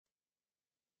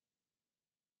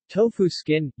Tofu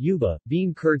skin, yuba,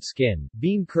 bean curd skin,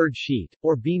 bean curd sheet,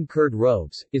 or bean curd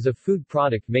robes, is a food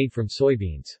product made from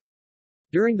soybeans.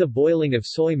 During the boiling of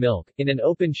soy milk, in an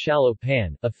open shallow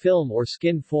pan, a film or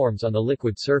skin forms on the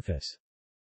liquid surface.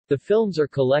 The films are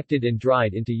collected and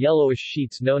dried into yellowish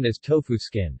sheets known as tofu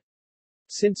skin.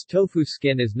 Since tofu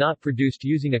skin is not produced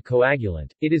using a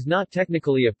coagulant, it is not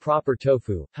technically a proper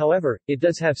tofu, however, it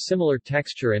does have similar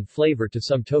texture and flavor to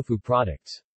some tofu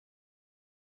products.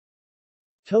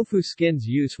 Tofu skin's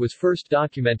use was first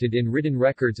documented in written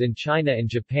records in China and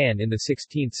Japan in the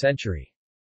 16th century.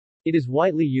 It is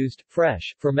widely used,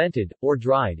 fresh, fermented, or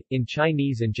dried, in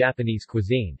Chinese and Japanese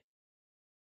cuisine.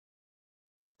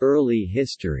 Early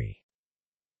history.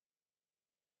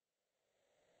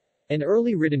 An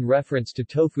early written reference to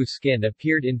tofu skin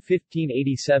appeared in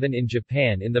 1587 in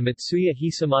Japan in the Mitsuya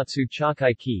Hisamatsu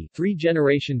Chakaiki,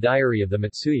 three-generation diary of the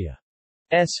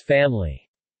Mitsuya's family.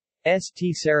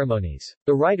 Tea ceremonies.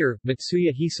 The writer,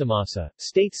 Mitsuya Hisamasa,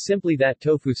 states simply that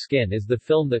tofu skin is the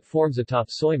film that forms atop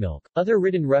soy milk. Other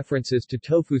written references to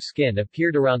tofu skin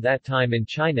appeared around that time in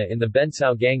China in the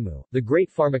Bensao Gangmu, The Great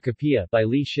Pharmacopoeia, by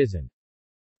Li Shizhen.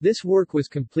 This work was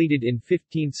completed in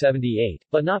 1578,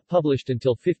 but not published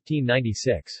until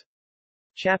 1596.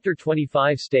 Chapter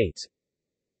 25 states,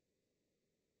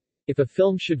 if a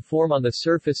film should form on the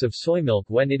surface of soy milk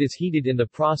when it is heated in the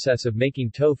process of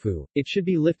making tofu, it should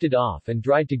be lifted off and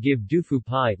dried to give dufu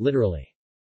pie, literally,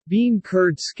 bean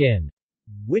curd skin,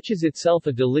 which is itself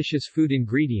a delicious food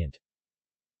ingredient.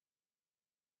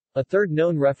 A third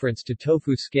known reference to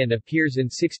tofu skin appears in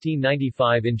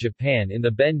 1695 in Japan in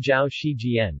the Ben Jiao Shi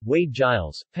Jian, Wade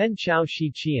Giles, Pen Chao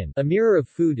Shi Qian, A Mirror of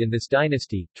Food in this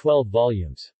Dynasty, 12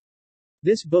 volumes.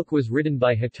 This book was written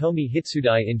by Hitomi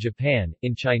Hitsudai in Japan,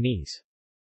 in Chinese.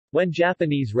 When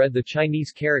Japanese read the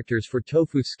Chinese characters for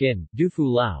tofu skin,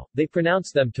 dufu lao, they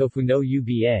pronounced them tofu no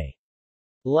uba.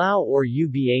 Lao or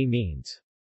uba means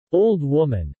old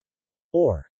woman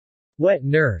or wet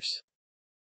nurse.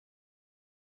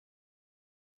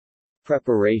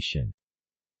 Preparation.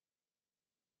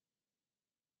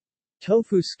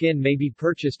 Tofu skin may be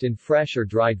purchased in fresh or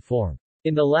dried form.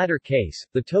 In the latter case,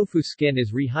 the tofu skin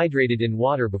is rehydrated in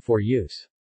water before use.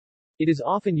 It is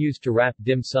often used to wrap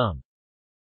dim sum.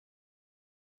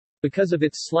 Because of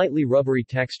its slightly rubbery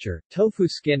texture, tofu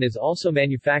skin is also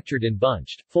manufactured in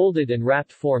bunched, folded and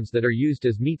wrapped forms that are used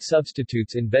as meat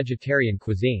substitutes in vegetarian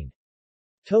cuisine.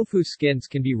 Tofu skins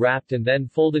can be wrapped and then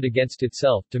folded against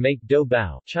itself to make dou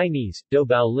bao, Chinese, dou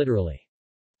bao literally,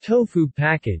 tofu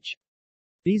package.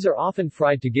 These are often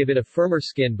fried to give it a firmer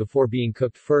skin before being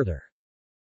cooked further.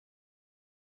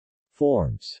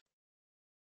 Forms.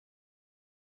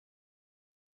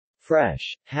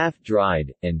 Fresh,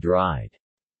 half-dried, and dried.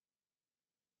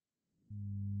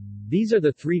 These are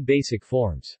the three basic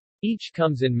forms. Each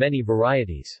comes in many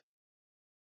varieties.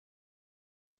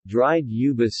 Dried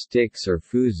yuba sticks or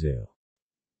fuzu.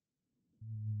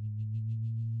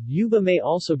 Yuba may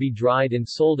also be dried and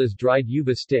sold as dried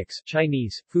yuba sticks,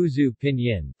 Chinese, fuzu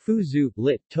pinyin, fuzu,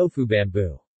 lit, tofu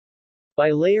bamboo.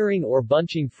 By layering or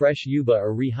bunching fresh yuba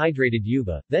or rehydrated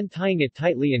yuba, then tying it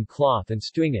tightly in cloth and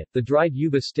stewing it, the dried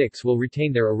yuba sticks will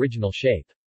retain their original shape.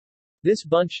 This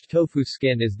bunched tofu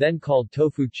skin is then called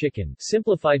tofu chicken,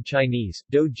 simplified Chinese,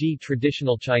 douji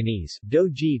traditional Chinese,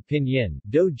 douji pinyin,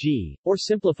 douji, or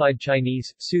simplified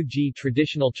Chinese, suji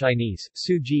traditional Chinese,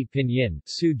 suji pinyin,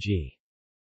 suji.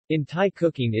 In Thai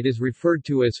cooking it is referred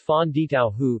to as fon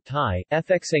ditao hu Thai,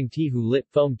 fxang ti hu lit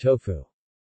foam tofu.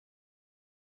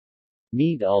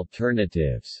 Meat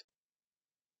alternatives.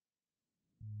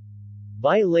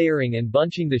 By layering and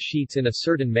bunching the sheets in a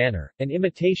certain manner, an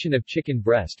imitation of chicken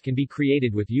breast can be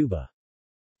created with yuba.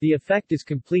 The effect is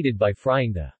completed by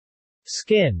frying the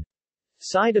skin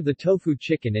side of the tofu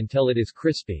chicken until it is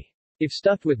crispy. If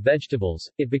stuffed with vegetables,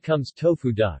 it becomes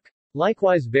tofu duck.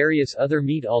 Likewise, various other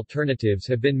meat alternatives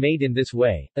have been made in this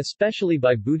way, especially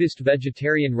by Buddhist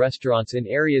vegetarian restaurants in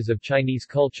areas of Chinese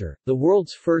culture. The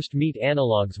world's first meat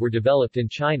analogues were developed in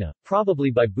China, probably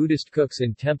by Buddhist cooks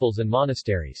in temples and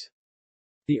monasteries.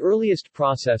 The earliest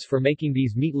process for making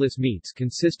these meatless meats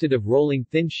consisted of rolling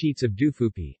thin sheets of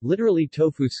dufupi, literally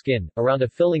tofu skin, around a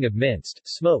filling of minced,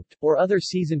 smoked, or other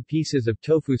seasoned pieces of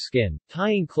tofu skin,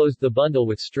 tying closed the bundle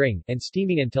with string, and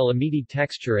steaming until a meaty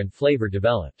texture and flavor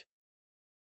developed.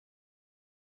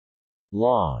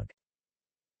 Log.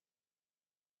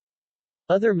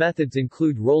 Other methods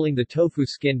include rolling the tofu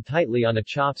skin tightly on a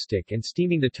chopstick and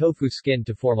steaming the tofu skin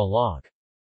to form a log.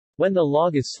 When the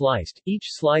log is sliced, each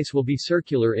slice will be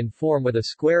circular in form with a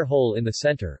square hole in the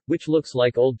center, which looks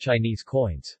like old Chinese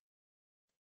coins.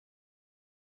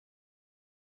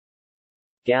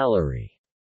 Gallery.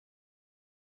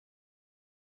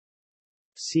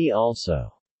 See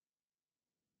also: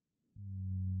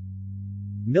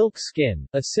 milk skin,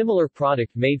 a similar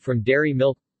product made from dairy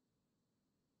milk.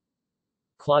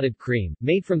 Clotted cream,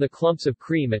 made from the clumps of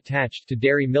cream attached to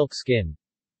dairy milk skin.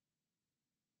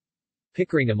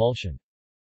 Pickering emulsion.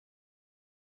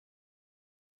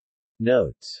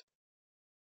 Notes.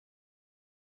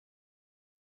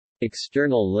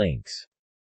 External links.